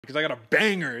because I got a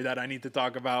banger that I need to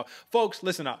talk about. Folks,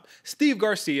 listen up. Steve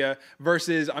Garcia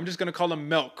versus, I'm just going to call him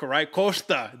Melk, right?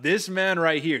 Costa. This man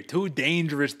right here. Two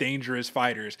dangerous, dangerous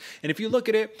fighters. And if you look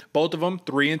at it, both of them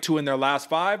 3-2 in their last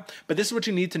 5. But this is what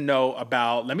you need to know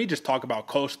about. Let me just talk about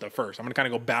Costa first. I'm going to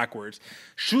kind of go backwards.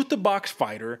 Shoot the box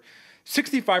fighter.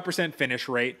 65% finish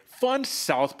rate, fun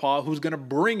southpaw who's going to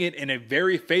bring it in a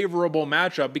very favorable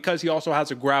matchup because he also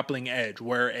has a grappling edge,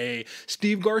 where a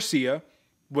Steve Garcia,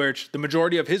 which the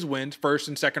majority of his wins, first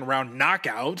and second round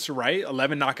knockouts, right?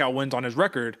 11 knockout wins on his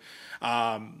record.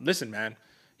 Listen, man,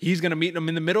 he's going to meet him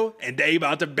in the middle and they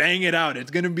about to bang it out.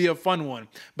 It's going to be a fun one.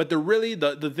 But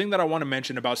the thing that I want to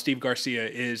mention about Steve Garcia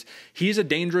is he's a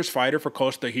dangerous fighter for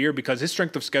Costa here because his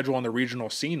strength of schedule on the regional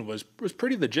scene was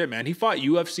pretty legit, man. He fought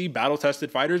UFC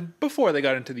battle-tested fighters before they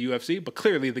got into the UFC, but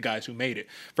clearly the guys who made it.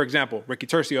 For example, Ricky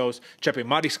Turcios, Chepe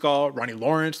Mariscal, Ronnie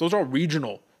Lawrence, those are all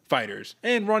regional fighters.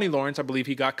 And Ronnie Lawrence, I believe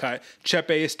he got cut. Chepe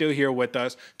is still here with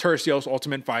us. Turcios,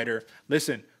 Ultimate Fighter.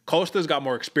 Listen, Costa's got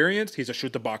more experience. He's a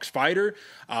shoot-the-box fighter.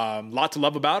 Lot to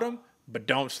love about him, but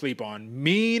don't sleep on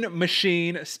Mean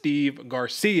Machine Steve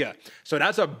Garcia. So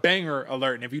that's a banger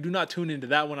alert. And if you do not tune into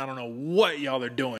that one, I don't know what y'all are doing.